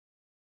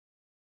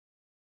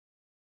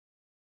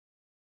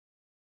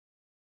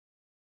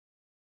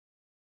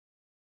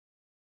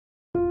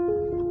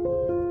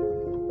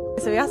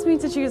So he asked me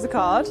to choose a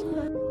card.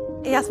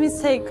 He asked me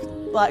to take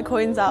like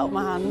coins out of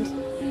my hand,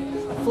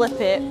 flip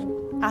it,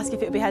 ask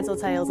if it would be heads or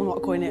tails and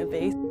what coin it would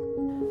be.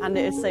 And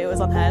it would say it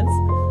was on heads.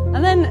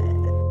 And then...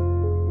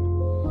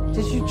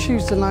 Did you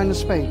choose the 9 of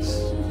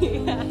spades?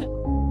 Yeah.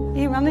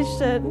 He managed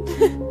to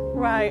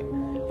write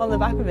on the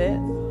back of it.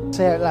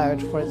 Say out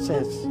loud what it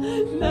says.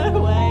 No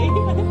way.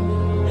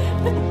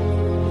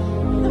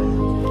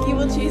 You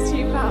will choose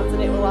 £2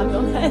 and it will land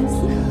on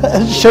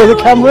heads. Show the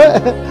camera.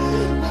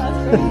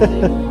 That's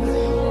crazy.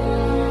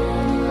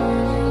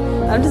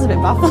 I'm just a bit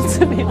baffled,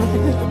 to be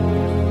honest.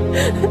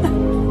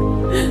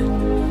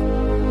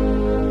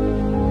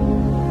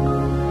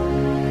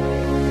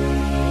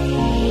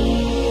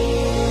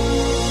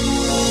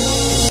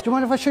 Do you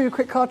mind if I show you a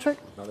quick card trick?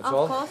 Not at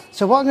all. Of course.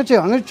 So what I'm going to do,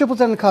 I'm going to dribble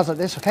down the cards like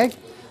this, okay? And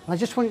I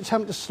just want you to tell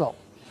me to stop.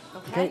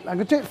 Okay? I'm going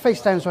to do it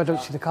face down so I don't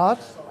see the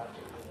cards.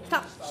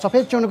 Stop. Stop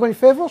here. Do you want to go any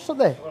further or stop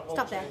there?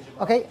 Stop there.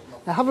 Okay.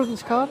 Now have a look at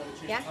this card.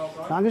 Yeah.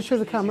 Now I'm going to show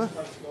the camera.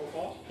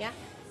 Yeah.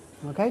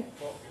 Okay.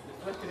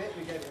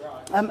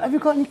 Have you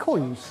got any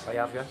coins? I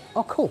have, yeah.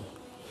 Oh, cool.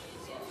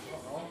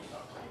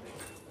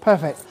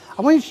 Perfect.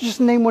 I want you to just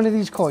name one of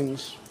these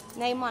coins.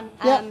 Name one.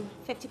 Yeah.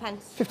 50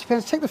 pence. 50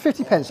 pence. Take the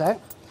 50 pence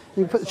out.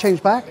 You can put the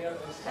change back.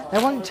 Now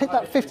I want you to take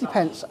that 50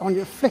 pence, I want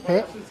you to flip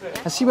it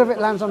and see whether it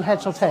lands on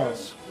heads or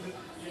tails.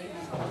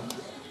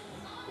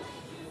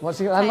 What's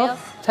it land on?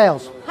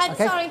 Tails. Heads,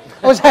 okay. sorry.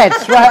 Oh, it's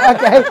heads, right,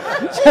 okay.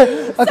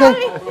 Okay.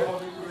 Sorry.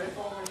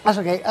 That's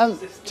okay.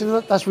 Do you know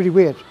what? That's really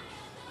weird.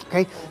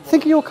 Okay,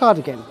 think of your card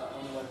again.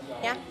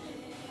 Yeah.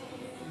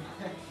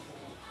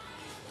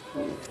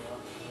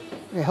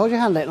 Okay, hold your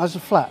hand out nice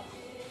and flat.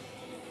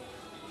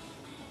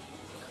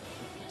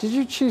 Did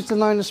you choose the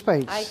 9 of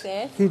spades? I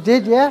did. You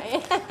did, yeah?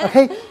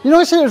 Okay. You know,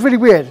 I said it was really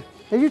weird.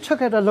 If you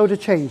took out a load of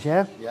change,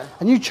 yeah? Yeah.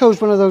 And you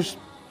chose one of those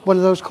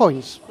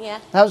coins. Yeah.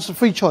 That was a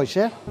free choice,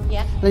 yeah?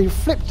 Yeah. And then you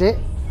flipped it,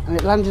 and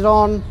it landed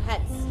on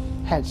Heads.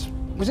 heads.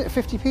 Was it a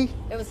 50p?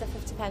 It was a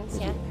 50 pence,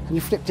 yeah. And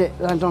you flipped it,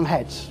 it landed on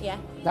heads. Yeah.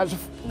 That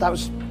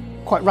was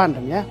quite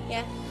random, yeah?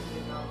 Yeah.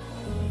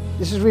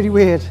 This is really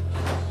weird.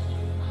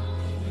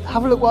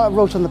 Have a look what I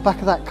wrote on the back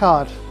of that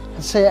card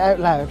and say it out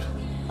loud.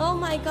 Oh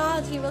my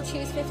God, you will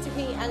choose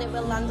 50p and it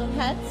will land on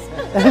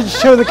heads.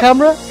 Show the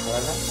camera.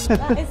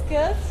 That is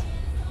good.